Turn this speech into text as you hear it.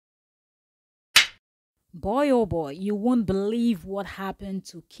Boy, oh boy, you won't believe what happened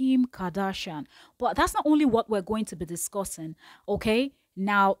to Kim Kardashian. But that's not only what we're going to be discussing, okay?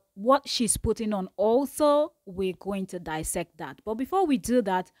 Now, what she's putting on also, we're going to dissect that. But before we do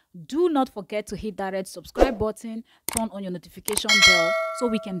that, do not forget to hit that red subscribe button, turn on your notification bell so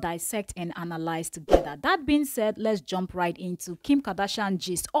we can dissect and analyze together. That being said, let's jump right into Kim Kardashian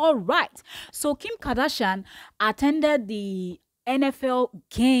gist. All right. So Kim Kardashian attended the NFL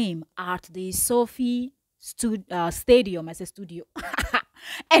game at the Sophie stadium. I said studio.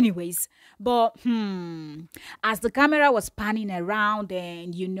 Anyways, but as the camera was panning around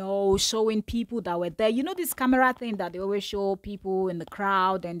and showing people that were there, this camera thing that they always show people in the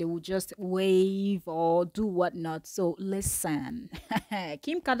crowd and they will just wave or do whatnot. So listen,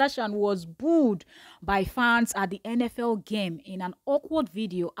 Kim Kardashian was booed by fans at the NFL game in an awkward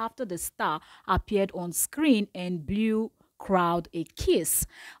video after the star appeared on screen and blew crowd a kiss.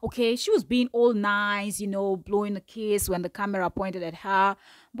 Okay, she was being all nice, blowing a kiss when the camera pointed at her.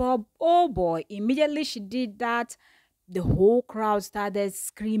 But oh boy, immediately she did that, the whole crowd started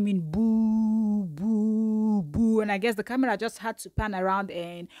screaming boo, boo, boo. And I guess the camera just had to pan around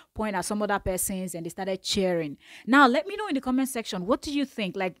and point at some other persons and they started cheering. Now, let me know in the comment section, what do you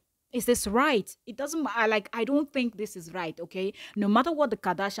think? Like, is this right? It doesn't matter. Like, I don't think this is right, okay? No matter what the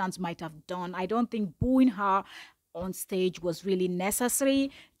Kardashians might have done, I don't think booing her on stage was really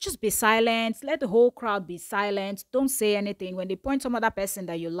necessary. Just be silent. Let the whole crowd be silent. Don't say anything. When they point some other person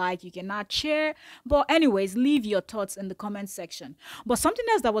that you like, you cannot cheer. But anyways, leave your thoughts in the comment section. But something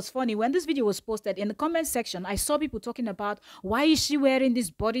else that was funny, when this video was posted, in the comment section, I saw people talking about, why is she wearing this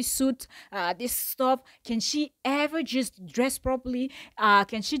bodysuit, this stuff? Can she ever just dress properly?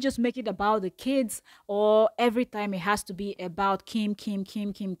 Can she just make it about the kids? Or every time it has to be about Kim, Kim,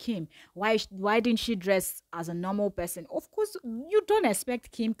 Kim, Kim, Kim? Why didn't she dress as a normal person? Of course, you don't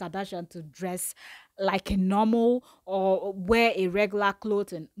expect Kim Kardashian to dress like a normal or wear a regular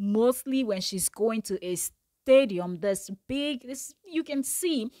clothing. Mostly when she's going to a stadium, this you can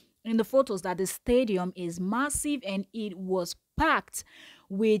see in the photos that the stadium is massive and it was packed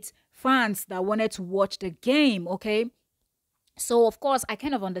with fans that wanted to watch the game, okay? So, of course, I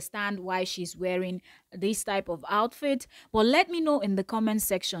kind of understand why she's wearing this type of outfit. But let me know in the comment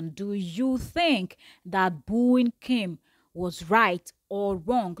section, do you think that booing Kim was right or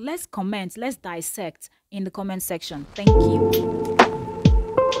wrong? Let's comment, let's dissect in the comment section. Thank you.